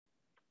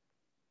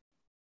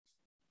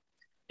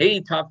Hey,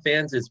 Top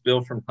fans, it's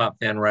Bill from Top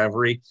Fan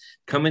Rivalry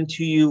coming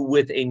to you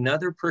with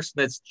another person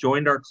that's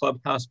joined our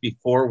clubhouse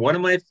before. One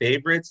of my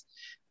favorites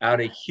out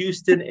of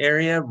Houston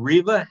area.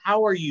 Riva,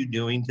 how are you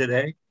doing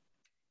today?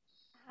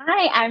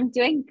 Hi, I'm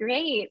doing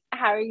great.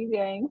 How are you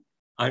doing?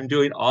 I'm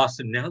doing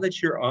awesome. Now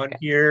that you're on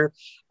here,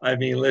 I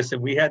mean,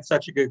 listen, we had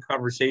such a good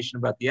conversation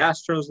about the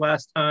Astros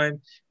last time.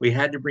 We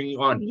had to bring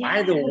you on.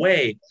 By the Yes.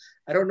 way,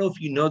 I don't know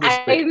if you know this,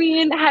 but I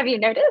mean, have you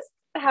noticed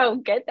how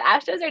good the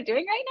Astros are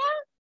doing right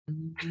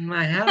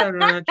I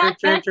haven't chirp, chirp,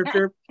 now? chirp,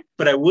 chirp.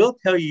 But I will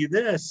tell you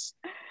this.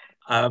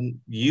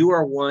 You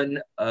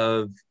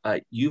are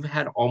you've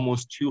had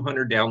almost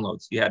 200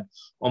 downloads. You had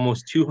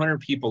almost 200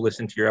 people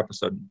listen to your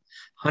episode,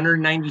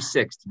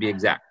 196 to be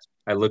exact.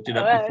 I looked it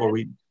up before Uh,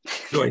 we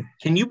joined.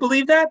 Can you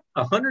believe that?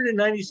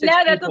 196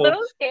 no, that's a people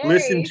little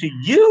listen scary.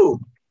 to you.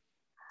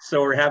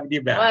 So we're having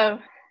you back. Whoa.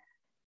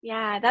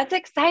 Yeah, that's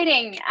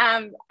exciting.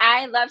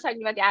 I love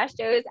talking about the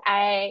Astros.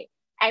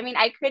 I mean,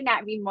 I could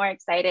not be more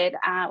excited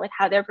with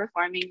how they're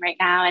performing right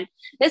now. And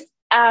this,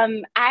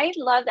 I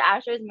love the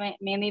Astros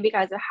mainly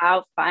because of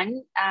how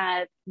fun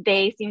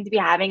they seem to be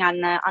having on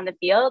the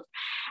field,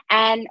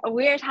 and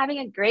we're having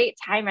a great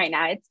time right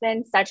now. It's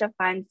been such a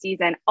fun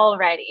season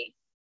already.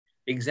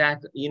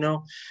 Exactly.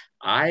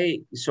 I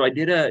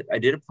did a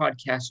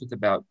podcast with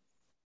about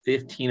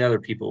 15 other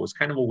people. It was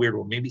kind of a weird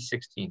one, maybe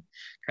 16.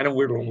 Kind of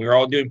weird one. We were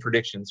all doing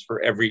predictions for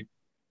every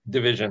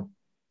division.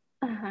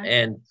 Uh-huh.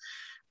 And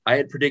I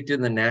had predicted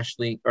in the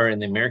National League or in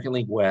the American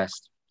League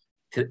West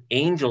to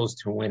Angels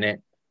to win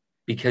it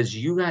because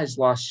you guys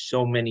lost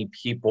so many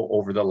people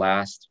over the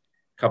last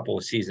couple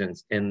of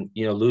seasons and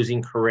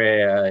losing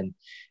Correa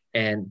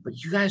and but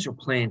you guys are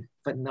playing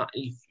but not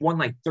you've won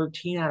like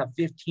 13 out of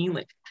 15.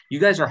 Like you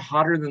guys are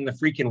hotter than the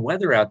freaking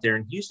weather out there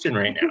in Houston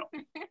right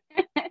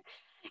now.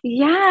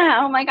 Yeah.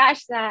 Oh my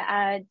gosh,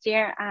 that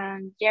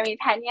Jeremy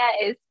Pena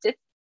is just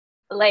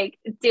like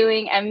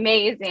doing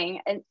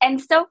amazing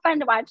and so fun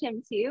to watch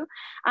him too.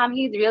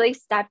 He's really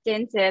stepped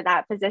into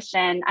that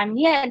position.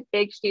 He had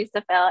big shoes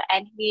to fill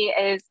and he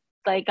is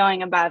like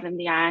going above and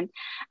beyond.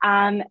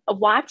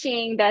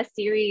 Watching the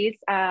series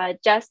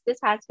just this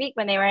past week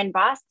when they were in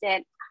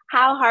Boston,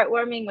 how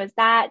heartwarming was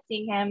that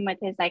seeing him with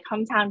his like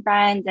hometown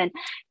friends and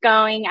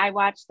going. I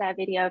watched that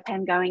video of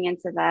him going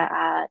into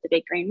the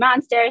big green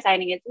monster,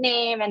 signing his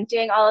name and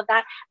doing all of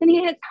that. Then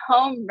he hits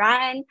home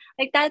run.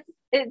 Like that's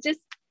it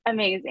just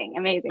amazing,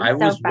 amazing, I so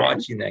was fun.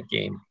 watching that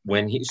game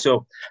when he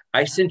so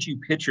I sent you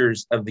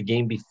pictures of the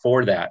game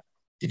before that.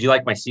 Did you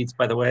like my seats,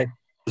 by the way?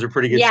 Those are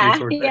pretty good seats, Yeah,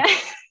 weren't yeah.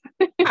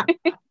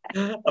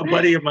 they? A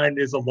buddy of mine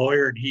is a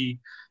lawyer and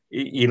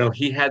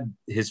he had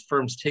his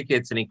firm's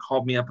tickets and he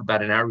called me up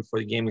about an hour before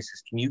the game. He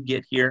says, "Can you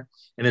get here?"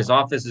 And his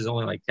office is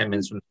only like 10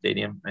 minutes from the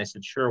stadium. And I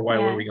said, "Sure, why,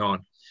 where are Yeah. we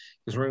going?"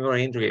 Because we're going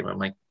to Angel game. I'm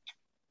like,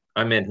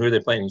 "I'm in. Who are they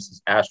playing?" He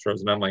says,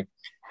 "Astros." And I'm like,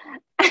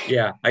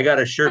 "Yeah, I got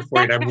a shirt for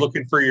you. And I'm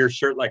looking for your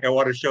shirt. Like I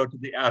want to show it to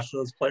the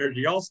Astros players. Are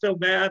y'all still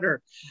mad?"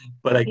 Or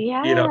but it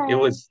Yeah.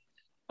 was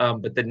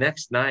but the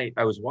next night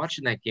I was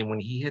watching that game when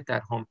he hit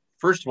that home.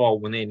 First of all,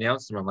 when they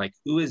announced him, I'm like,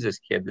 "Who is this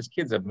kid? This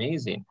kid's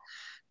amazing."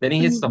 Then he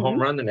hits the home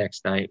Mm-hmm. run the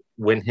next night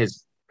when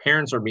his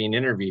parents are being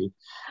interviewed.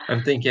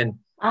 I'm thinking,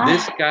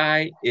 this Ah,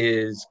 guy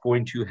is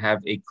going to have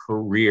a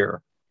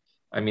career.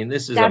 I mean,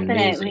 this is amazing.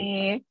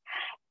 definitely.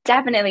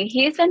 Definitely.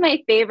 He's been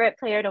my favorite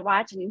player to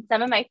watch and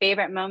some of my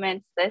favorite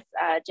moments this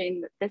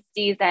during this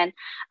season.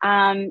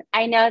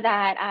 I know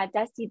that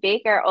Dusty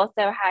Baker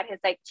also had his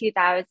like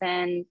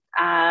 2000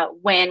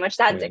 win, which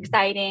that's Win.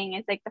 exciting.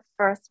 It's like the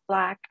first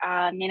black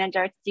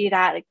manager to do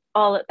that. Like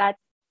all of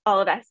that's all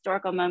of that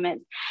historical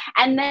moments.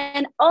 And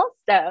then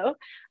also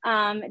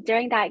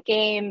during that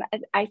game,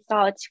 I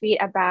saw a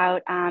tweet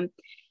about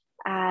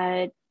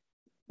uh,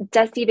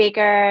 Dusty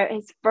Baker,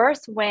 his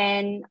first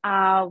win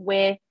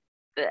with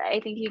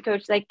I think he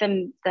coached like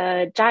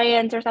the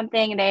Giants or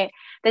something. And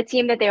the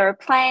team that they were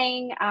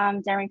playing,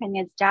 Jeremy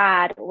Pena's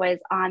dad was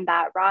on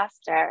that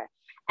roster.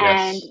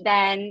 And Yes.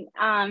 then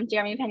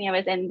Jeremy Pena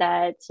was in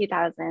the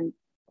 2000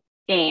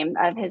 game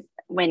of his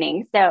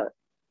winning. So,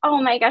 oh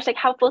my gosh, like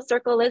how full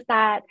circle is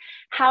that?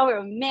 How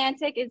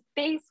romantic is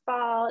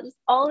baseball? Just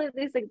all of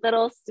these like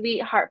little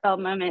sweet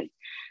heartfelt moments.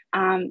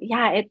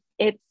 Yeah,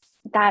 it's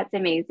that's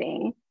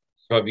amazing.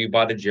 So have you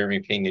bought a Jeremy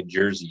Pena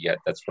jersey yet?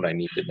 That's what I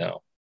need to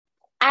know.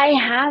 I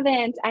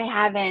haven't. I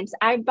haven't.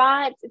 I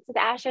bought so the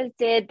Astros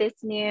did this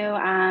new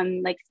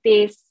like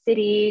Space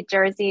City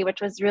jersey,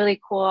 which was really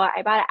cool.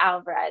 I bought an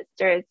Alvarez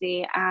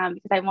jersey because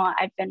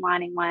I've been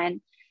wanting one.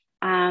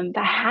 But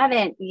I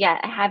haven't yet.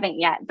 I haven't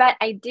yet. But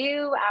I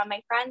do.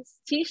 My friend's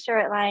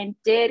t-shirt line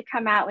did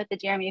come out with the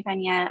Jeremy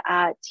Pena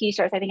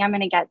t-shirts. I think I'm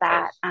gonna get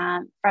that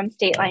Nice. from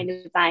State Line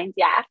Nice. Designs.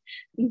 Yeah.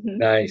 Mhm.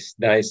 Nice.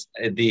 Nice.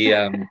 The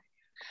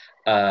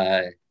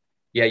uh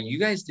yeah, you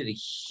guys did a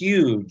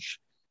huge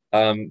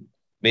um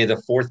May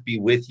the Fourth be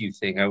with you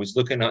thing. I was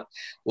looking at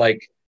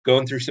like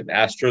going through some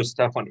Astro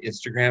stuff on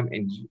Instagram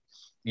and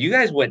you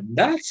guys went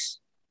nuts.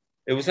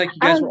 It was like you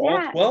guys Oh were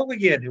all yeah. 12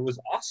 again. It was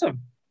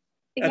awesome.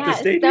 at the Yeah,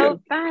 so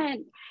stadium.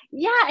 fun.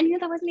 Yeah,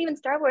 and that wasn't even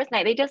Star Wars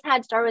night. They just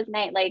had Star Wars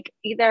night like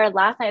either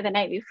last night or the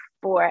night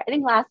before. I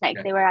think last night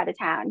 'cause Yeah. they were out of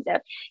town. So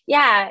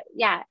yeah,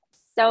 yeah,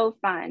 so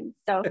fun,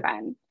 so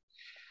fun.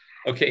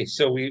 Okay,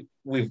 so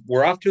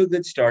we're off to a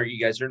good start. You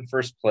guys are in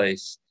first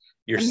place.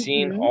 You're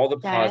seeing all the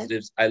Yes.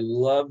 positives. I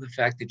love the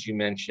fact that you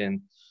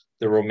mentioned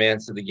the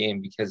romance of the game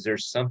because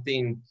there's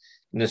something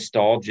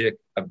nostalgic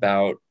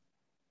about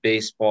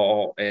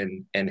baseball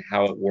and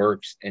how it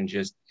works and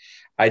just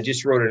I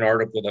just wrote an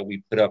article that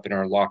we put up in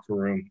our locker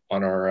room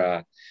on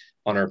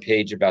our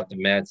page about the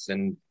Mets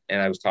and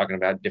I was talking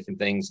about different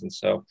things and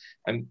so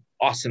I'm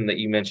awesome that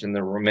you mentioned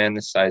the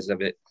romanticize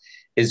of it.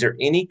 Is there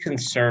any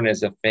concern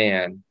as a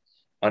fan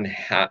on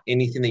how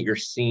anything that you're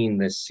seeing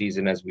this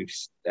season as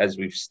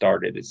we've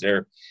started? Is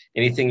there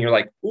anything you're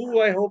like, "Ooh,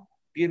 I hope,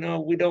 we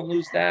don't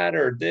lose that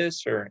or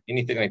this or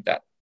anything like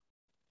that?"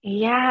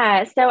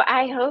 Yeah, so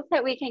I hope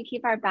that we can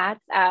keep our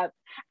bats up.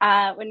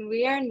 When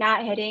we are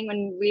not hitting,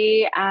 when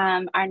we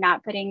are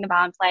not putting the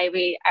ball in play,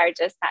 we are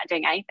just not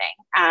doing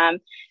anything.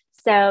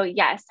 So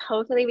yes,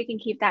 hopefully we can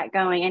keep that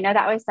going. I know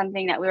that was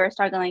something that we were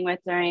struggling with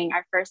during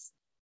our first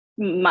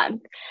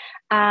month.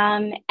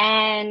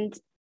 And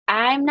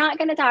I'm not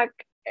going to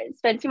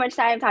spend too much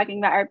time talking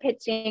about our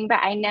pitching,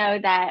 but I know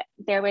that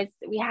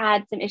we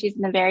had some issues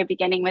in the very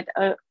beginning with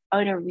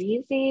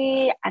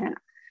Odorizzi. I don't know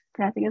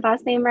pronouncing his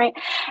last name right,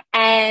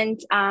 and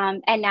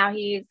now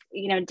he's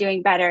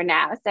doing better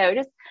now. So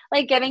just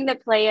like giving the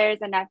players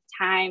enough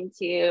time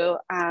to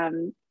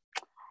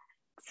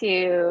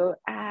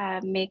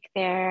make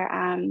their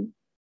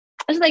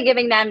just like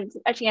giving them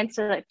a chance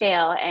to like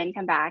fail and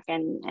come back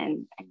and be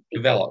great.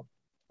 Develop,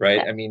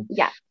 right? So I mean,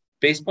 yeah,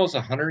 baseball's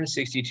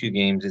 162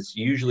 games. It's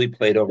usually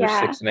played over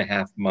yeah,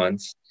 6.5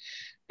 months,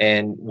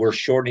 and we're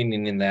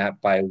shortening in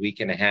that by a week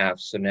and a half.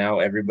 So now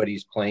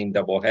everybody's playing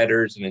double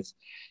headers, and it's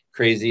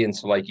crazy. And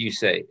so, like you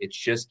say, it's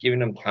just giving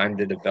them time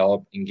to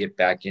develop and get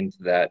back into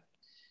that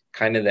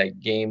kind of that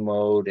game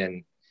mode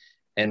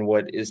and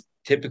what is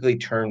typically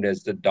termed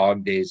as the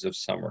dog days of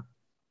summer,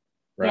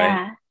 right?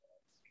 yeah.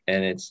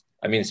 And it's,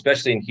 I mean,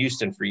 especially in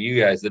Houston for you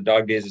guys, the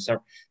dog days of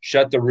summer.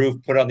 Shut the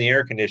roof, put on the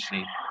air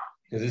conditioning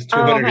because it's Oh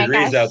 200 my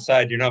degrees gosh.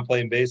 outside. You're not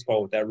playing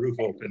baseball with that roof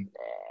open.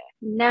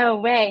 No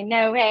way,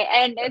 no way.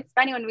 And it's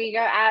funny when we go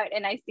out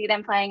and I see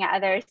them playing at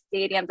other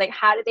stadiums, like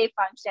how do they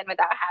function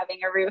without having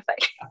a roof?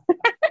 Like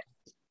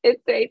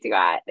it's way too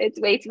hot.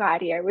 It's way too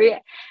hot here.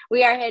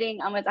 We are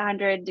hitting almost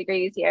 100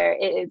 degrees here.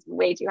 It is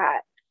way too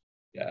hot.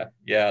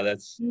 Yeah,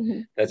 that's.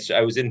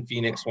 I was in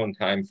Phoenix one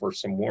time for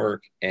some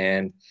work,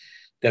 and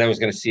then I was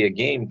going to see a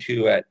game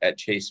too at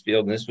Chase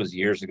Field, and this was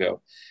years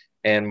ago.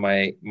 And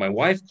my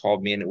wife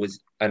called me, and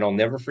and I'll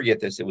never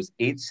forget this. It was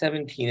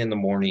 8:17 in the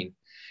morning,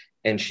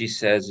 and she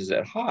says, "Is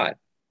it hot?"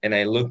 And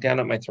I looked down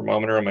at my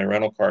thermometer on my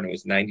rental car, and it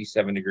was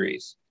 97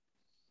 degrees.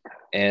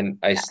 And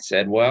I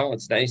said, "Well,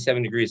 it's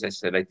 97 degrees." I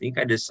said, "I think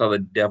I just saw the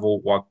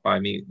devil walk by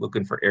me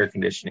looking for air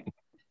conditioning.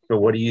 So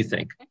what do you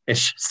think?" And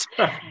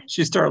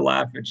she started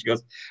laughing. She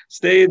goes,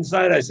 "Stay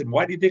inside." I said,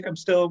 "Why do you think I'm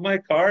still in my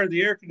car?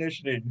 The air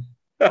conditioning."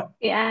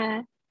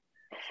 Yeah.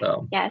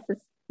 So, Yes,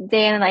 it's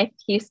day in life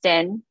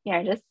Houston.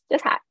 Yeah, just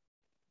hot.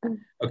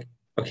 okay.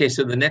 Okay,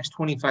 so the next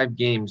 25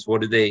 games,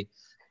 what do they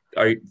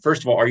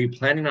first of all, are you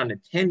planning on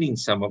attending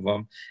some of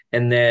them?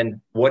 And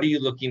then what are you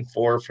looking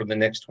for the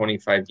next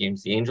 25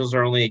 games? The Angels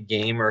are only a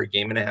game or a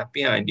game and a half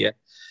behind you.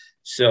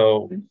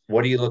 So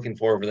what are you looking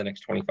for over the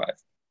next 25?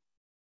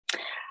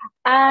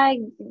 Uh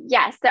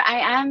yes, so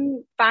I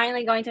am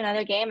finally going to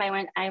another game.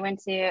 I went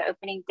to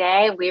opening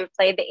day. We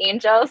played the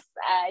Angels.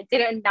 I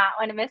did not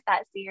want to miss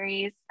that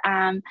series.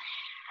 Uh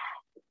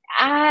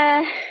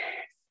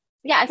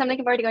yeah, so I'm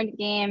looking forward to going to the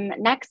game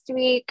next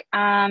week.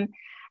 And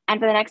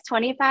for the next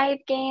 25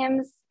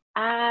 games,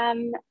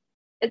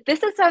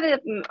 this is sort of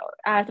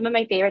some of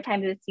my favorite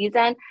times of the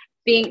season.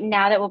 Being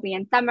now that we'll be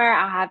in summer,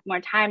 I'll have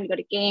more time to go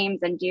to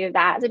games and do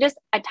that. So just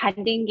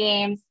attending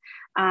games,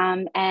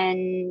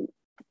 and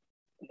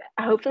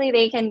hopefully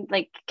they can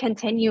like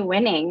continue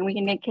winning. We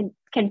can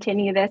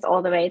continue this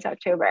all the way to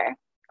October.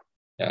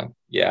 Yeah,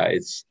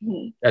 that's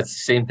the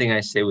same thing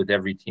I say with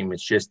every team.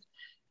 It's just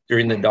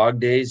during the dog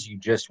days, you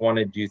just want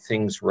to do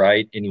things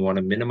right and you want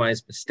to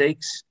minimize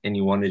mistakes and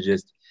you want to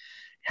just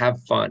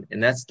have fun.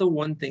 And that's the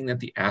one thing that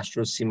the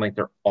Astros seem like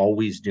they're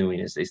always doing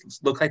is they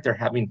look like they're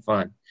having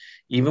fun.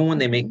 Even when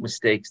they make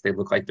mistakes, they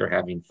look like they're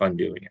having fun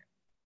doing it.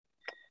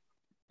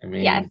 I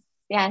Yes, mean,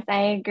 yes,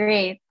 I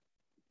agree.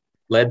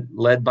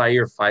 led by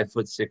your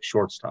 5'6"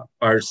 shortstop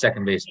or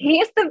second baseman.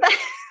 He's the best.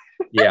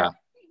 Yeah.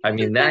 I He's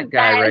mean, that the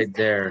guy best. right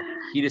there,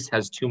 he just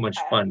has too much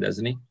fun,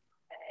 doesn't he?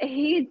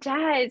 He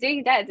does.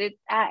 He does.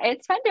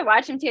 It's fun to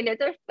watch him too. And I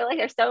feel like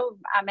there's so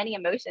many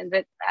emotions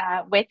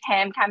with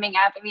him coming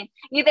up. I mean,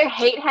 you either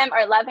hate him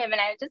or love him,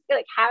 and I just feel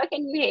like, how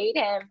can you hate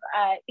him?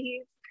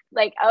 He's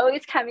like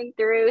always coming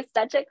through,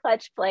 such a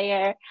clutch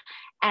player,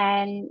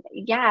 and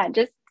yeah,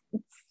 just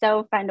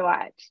so fun to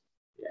watch.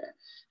 Yeah.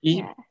 He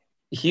Yeah.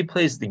 he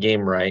plays the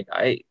game right.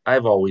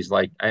 I've always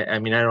liked. I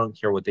mean, I don't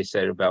care what they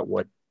said about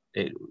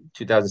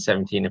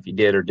 2017 if he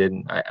did or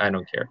didn't. I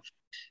don't care.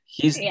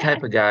 He's the Yeah.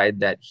 type of guy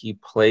that he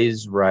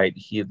plays right.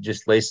 He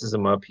just laces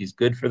them up. He's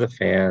good for the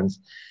fans.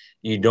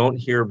 You don't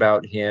hear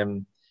about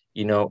him,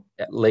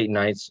 at late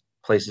nights,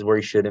 places where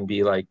he shouldn't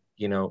be, like,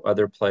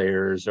 other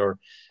players, or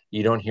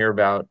you don't hear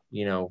about,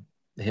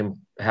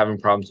 him having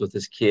problems with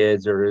his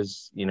kids or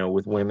his,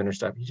 with women or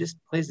stuff. He just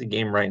plays the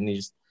game right, and he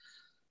just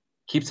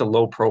keeps a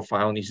low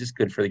profile, and he's just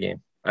good for the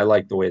game. I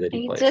like the way that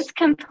he He plays. just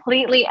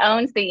completely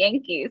owns the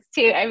Yankees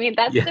too. I mean,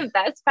 that's Yeah. the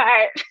best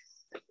part.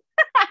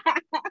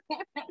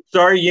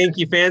 Sorry,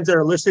 Yankee fans that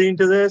are listening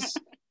to this.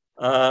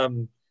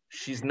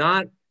 She's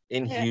not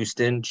in Yeah.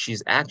 Houston.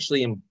 She's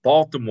actually in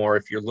Baltimore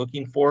if you're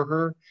looking for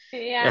her.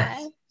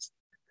 Yeah.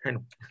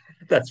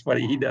 That's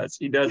funny. He does.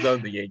 He does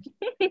own the Yankees.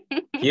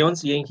 He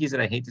owns the Yankees,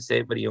 and I hate to say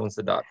it, but he owns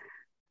the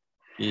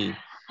Dodgers.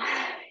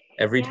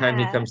 Every time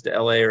he comes to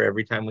LA, or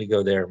every time we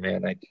go there,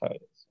 man, I tell you.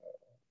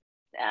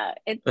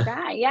 It's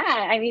that. Yeah.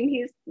 I mean,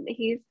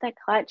 he's the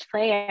clutch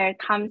player,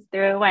 comes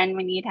through when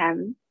we need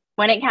him,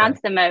 when it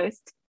counts the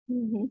most.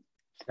 Mm-hmm.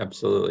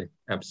 Absolutely.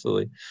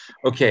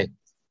 Okay.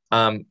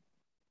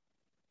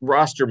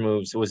 Roster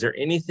moves. Was there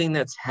anything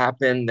that's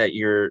happened that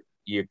you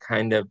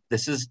kind of,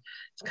 it's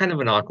kind of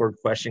an awkward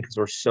question because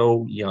we're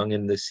so young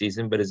in this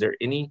season, but is there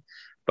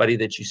anybody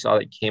that you saw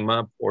that came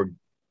up or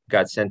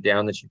got sent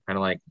down that you kind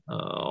of like,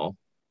 oh,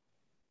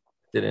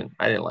 I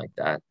didn't like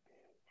that?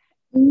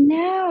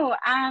 No,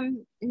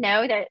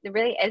 there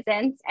really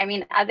isn't. I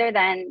mean, other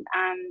than,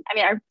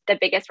 the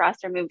biggest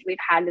roster move we've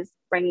had is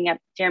bringing up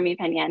Jeremy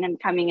Pena and him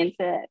coming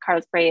into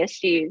Carlos Correa's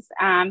shoes.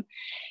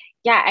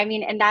 Yeah, I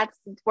mean, and that's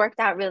worked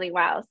out really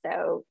well.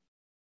 So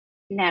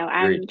no,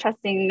 I'm Great.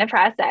 trusting the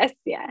process.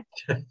 Yeah.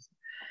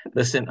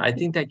 Listen, I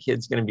think that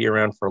kid's going to be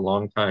around for a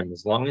long time.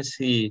 As long as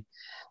he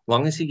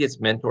gets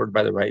mentored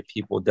by the right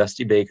people.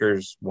 Dusty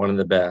Baker's one of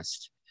the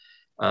best.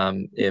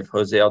 If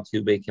Jose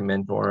Altuve can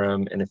mentor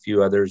him and a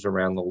few others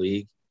around the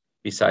league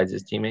besides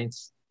his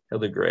teammates, he'll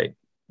do great.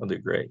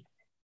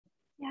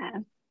 Yeah.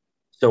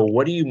 So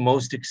what are you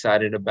most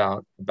excited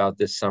about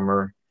this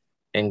summer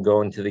and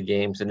going to the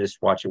games and just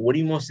watch it? What are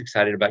you most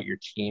excited about your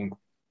team?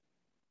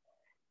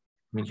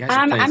 I mean, you guys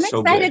are playing I'm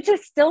so excited good.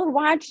 to still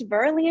watch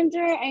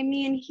Verlander. I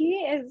mean, he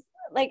is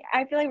like,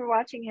 I feel like we're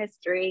watching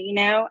history,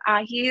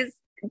 he's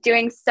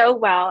doing so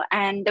well.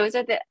 And those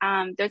are the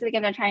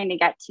games I'm trying to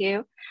get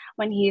to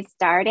when he's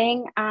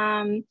starting.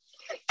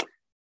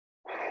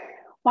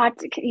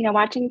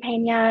 Watching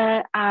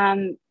Pena.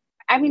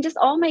 I mean, just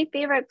all my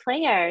favorite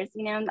players,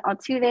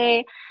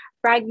 Altuve,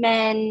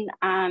 Bregman,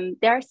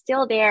 they're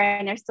still there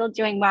and they're still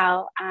doing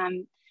well.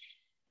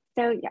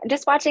 So yeah,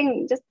 just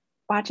watching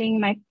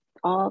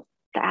all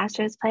the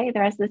Astros play the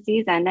rest of the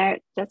season. They're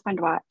just fun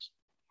to watch.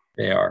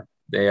 They are.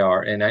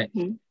 And I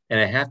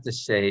have to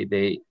say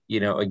they,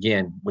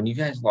 again, when you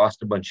guys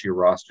lost a bunch of your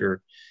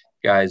roster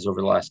guys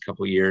over the last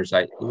couple of years,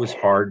 it was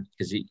hard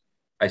because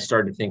I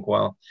started to think,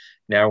 well,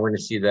 now we're going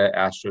to see the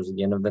Astros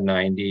again of the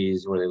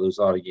 90s where they lose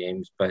a lot of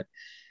games. But,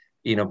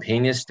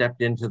 Pena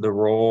stepped into the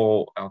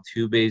role.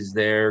 Altuve's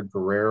there.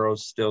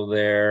 Guerrero's still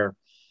there.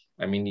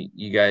 I mean,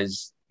 you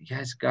guys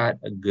got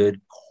a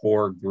good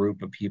core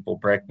group of people.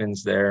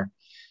 Breckman's there.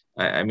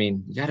 I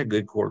mean, you got a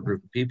good core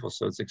group of people.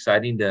 So it's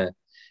exciting to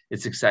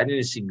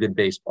see good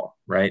baseball,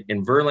 right?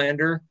 And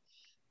Verlander,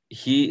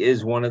 he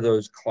is one of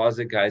those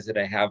closet guys that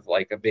I have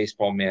like a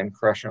baseball man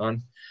crush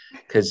on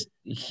because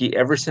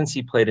ever since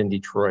he played in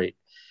Detroit,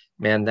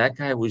 man, that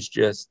guy was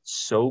just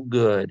so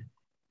good,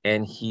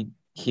 and he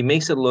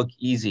makes it look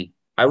easy.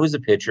 I was a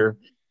pitcher.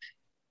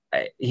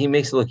 He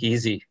makes it look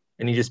easy,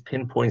 and he just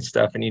pinpoints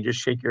stuff, and you just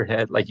shake your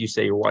head like you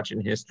say you're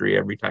watching history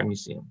every time you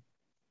see him.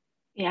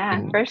 Yeah,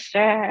 And for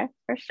sure.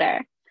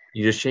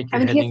 you just shake I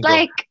your mean, head and he's you go,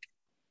 like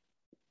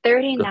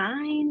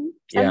 39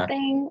 yeah,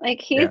 something.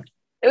 Like yeah.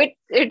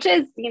 which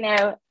is,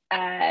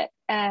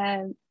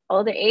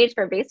 older age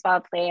for a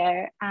baseball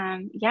player.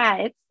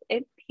 Yeah,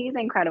 he's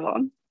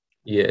incredible.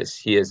 He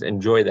is.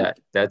 Enjoy that.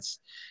 That's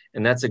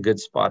a good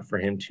spot for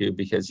him too,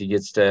 because he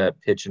gets to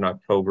pitch in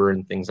October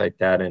and things like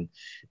that. And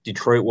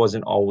Detroit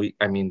wasn't always,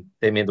 I mean,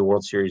 they made the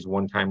World Series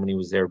one time when he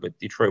was there, but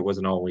Detroit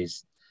wasn't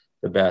always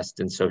the best.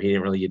 And so he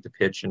didn't really get to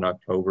pitch in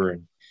October,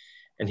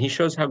 and he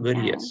shows how good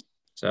he Yeah. is.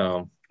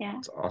 So Yeah.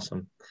 it's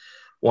awesome.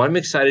 Well, I'm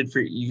excited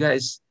for you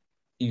guys.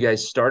 You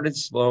guys started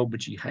slow,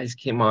 but you guys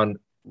came on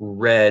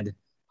red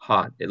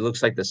hot. It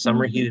looks like the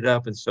summer heated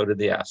up, and so did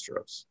the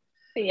Astros.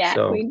 Yeah,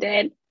 So we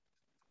did.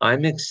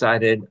 I'm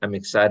excited. I'm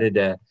excited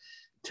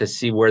to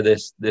see where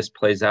this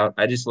plays out.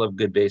 I just love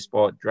good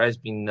baseball. It drives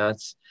me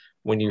nuts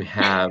when you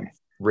have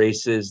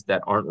races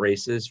that aren't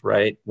races,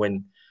 right?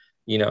 When,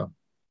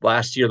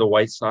 last year the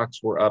White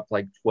Sox were up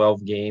like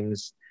 12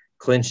 games,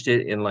 clinched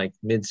it in like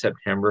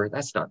mid-September.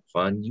 That's not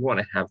fun. You want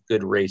to have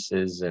good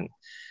races and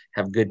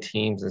have good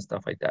teams and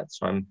stuff like that.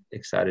 So I'm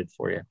excited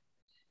for you.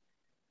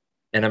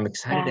 And I'm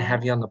excited to Yeah.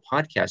 have you on the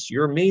podcast.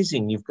 You're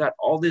amazing. You've got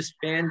all this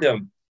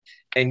fandom,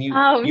 and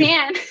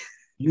Man.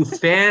 you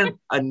fan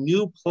a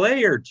new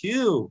player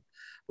too.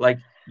 Like,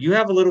 you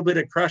have a little bit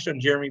of crush on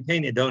Jeremy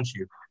Pena, don't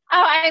you?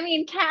 Oh, I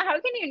mean, Kat, how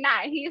can you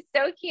not? He's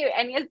so cute,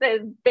 and he has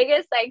the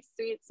biggest, like,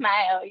 sweet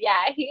smile.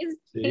 Yeah, he's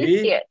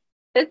cute.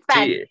 It's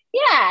fun. See,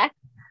 Yeah,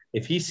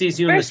 if he sees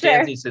you in for the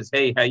stands, sure. he says,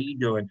 "Hey, how you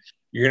doing?"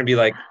 You're gonna be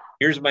like,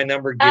 "Here's my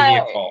number. Give me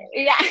a call."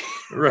 Yeah.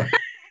 Right.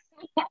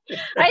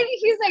 I think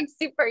he's like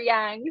super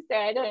young, so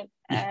I don't.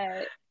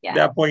 At Yeah,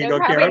 that point, you so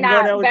don't care. probably I'm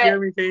going not. out with But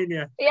Jeremy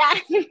Pena. yeah.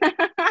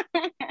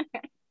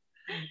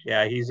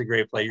 Yeah, he's a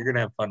great player. You're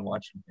gonna have fun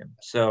watching him.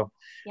 So,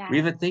 Yeah.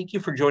 Riva, thank you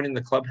for joining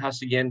the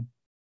clubhouse again.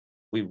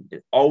 We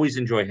always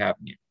enjoy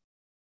having you.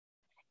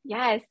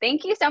 Yes,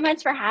 thank you so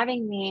much for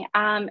having me.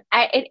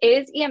 It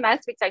is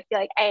EMS week, so I feel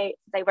like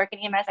since I work in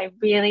EMS, I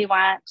really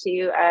want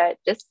to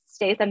just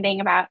say something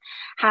about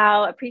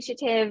how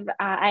appreciative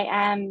I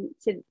am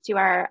to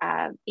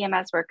our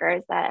EMS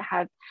workers that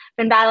have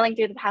been battling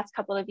through the past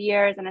couple of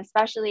years, and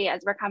especially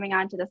as we're coming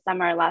on to the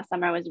summer. Last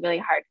summer was a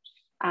really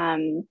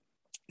hard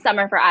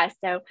summer for us,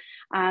 so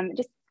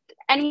just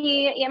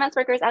any EMS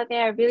workers out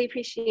there, I really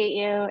appreciate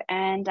you,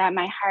 and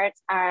my heart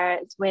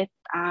is with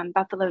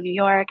Buffalo, New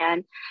York,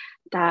 and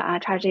the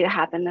tragedy that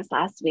happened this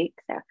last week.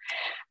 So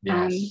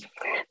Yes.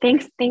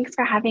 thanks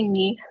for having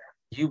me.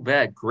 You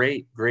bet.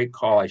 Great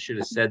call. I should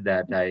have said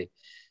that.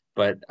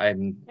 But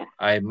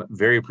I'm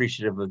very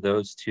appreciative of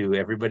those two.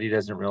 Everybody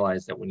doesn't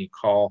realize that when you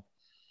call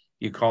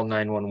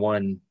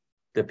 911,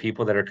 the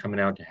people that are coming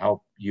out to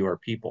help you are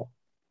people,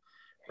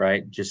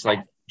 right? Just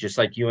like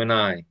you and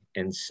I.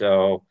 And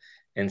so,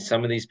 and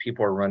some of these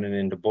people are running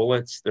into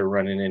bullets, they're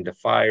running into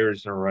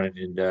fires, they're running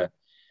into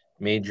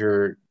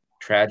major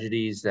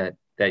tragedies that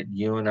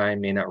you and I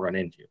may not run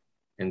into.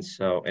 And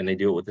so, and they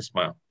do it with a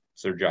smile.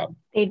 It's their job.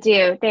 They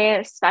do.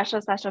 They're special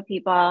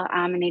people,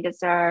 and they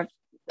deserve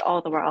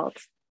all the world.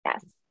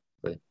 Yes.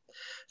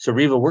 So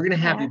Riva, we're going to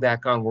have you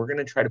back on. We're going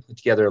to try to put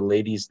together a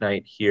ladies'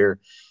 night here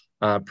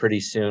pretty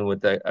soon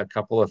with a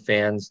couple of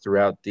fans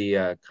throughout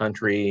the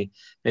country.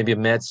 Maybe a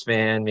Mets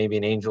fan, maybe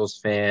an Angels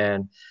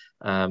fan,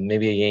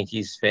 maybe a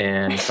Yankees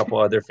fan, a couple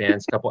other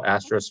fans, a couple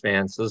Astros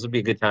fans. So this will be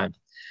a good time.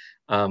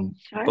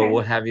 Sure. But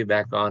we'll have you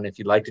back on. If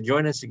you'd like to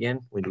join us again,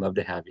 we'd love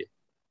to have you.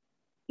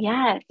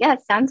 Yeah,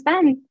 sounds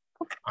fun.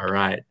 All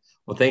right.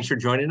 Well, thanks for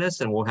joining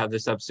us, and we'll have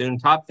this up soon.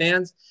 Top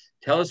fans,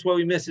 tell us what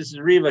we missed. This is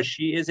Riva.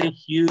 She is a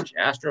huge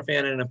Astro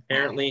fan and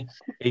apparently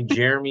a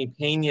Jeremy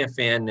Pena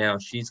fan now.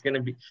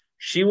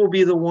 She will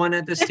be the one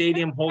at the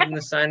stadium holding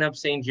the sign up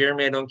saying,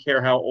 "Jeremy, I don't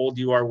care how old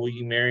you are. Will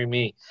you marry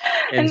me?"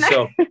 And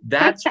so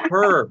that's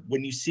her.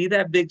 When you see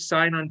that big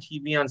sign on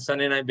TV on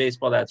Sunday Night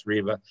Baseball, that's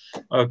Riva.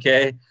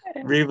 Okay.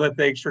 Riva,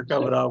 thanks for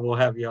coming on. We'll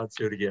have you on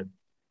soon again.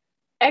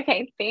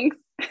 Okay, thanks.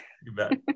 You bet.